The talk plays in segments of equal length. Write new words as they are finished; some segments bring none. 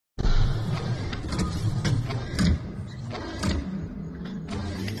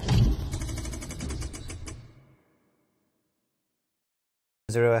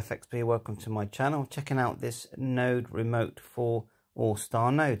0FXB, welcome to my channel. Checking out this node remote for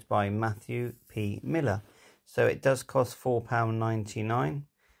ALLSTAR nodes by Matthew P. Miller. So it does cost £4.99,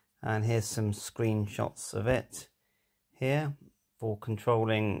 and here's some screenshots of it here for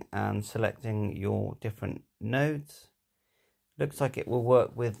controlling and selecting your different nodes. Looks like it will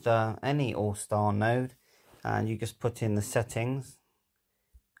work with any ALLSTAR node, and you just put in the settings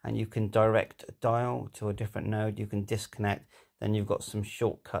and you can direct dial to a different node. You can disconnect. Then you've got some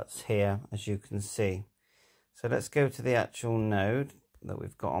shortcuts here, as you can see. So let's go to the actual node that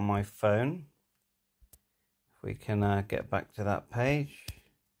we've got on my phone. If we can get back to that page.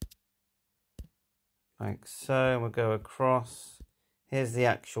 Like so, we'll go across. Here's the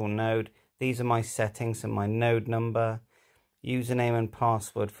actual node. These are my settings and my node number. Username and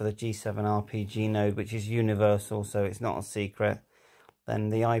password for the G7 RPG node, which is universal, so it's not a secret.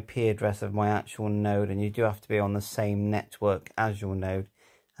 Then the IP address of my actual node, and you do have to be on the same network as your node.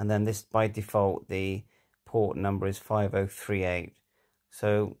 And then this, by default, the port number is 5038.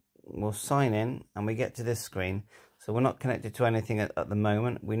 So we'll sign in and we get to this screen. So we're not connected to anything at the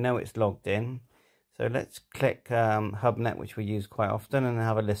moment. We know it's logged in. So let's click HubNet, which we use quite often, and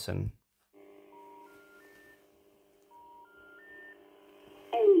have a listen.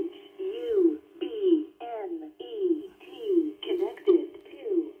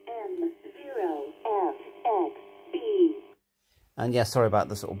 And yeah, sorry about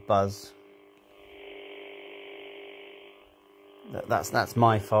the sort of buzz. That's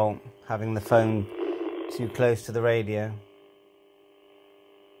my fault, having the phone too close to the radio.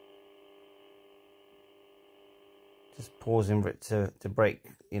 Just pausing for it to break,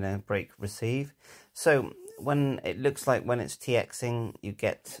 break receive. So when it looks like when it's TXing, you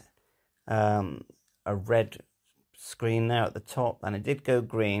get a red screen there at the top, and it did go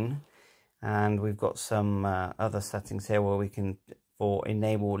green. And we've got some other settings here where we can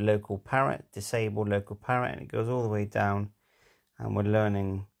enable local parrot, disable local parrot, and it goes all the way down, and we're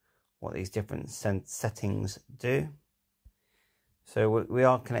learning what these different settings do. So we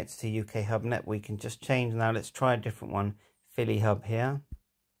are connected to UK HubNet. We can just change now. Let's try a different one, Philly Hub here.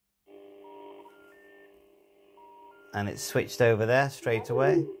 And it's switched over there straight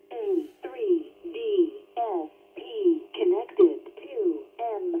away.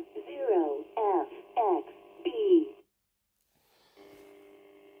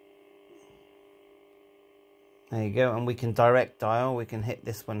 There you go, and we can direct dial. We can hit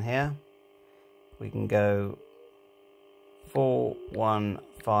this one here. We can go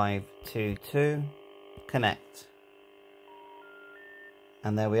 41522, connect.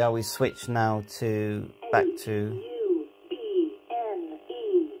 And there we are. We switch now to back to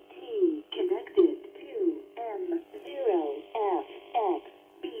connected to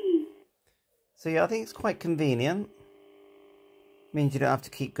M0FXB. So yeah, I think it's quite convenient. Means you don't have to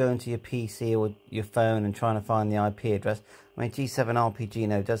keep going to your PC or your phone and trying to find the IP address. I mean, G7 RPG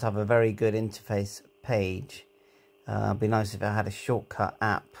node does have a very good interface page. It'd be nice if it had a shortcut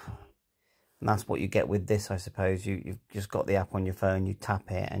app. And that's what you get with this, I suppose. You've just got the app on your phone, you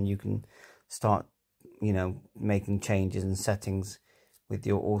tap it, and you can start, making changes and settings with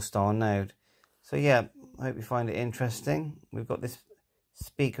your ALLSTAR node. So yeah, I hope you find it interesting. We've got this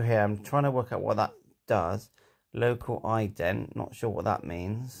speaker here. I'm trying to work out what that does. Local ident, not sure what that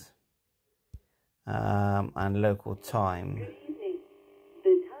means. And local time. Good evening.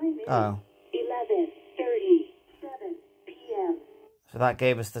 The time is 11:37 p.m. So that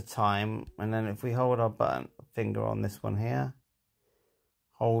gave us the time, and then if we hold our finger on this one here,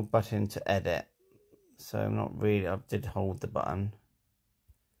 hold button to edit. So not really, I did hold the button.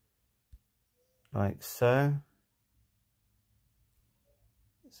 Like so.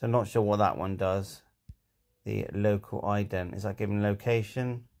 So not sure what that one does. The local ident, is that giving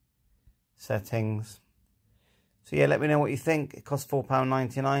location, settings? So yeah, let me know what you think. It costs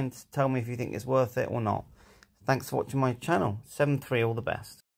 £4.99. Tell me if you think it's worth it or not. Thanks for watching my channel. 7-3, all the best.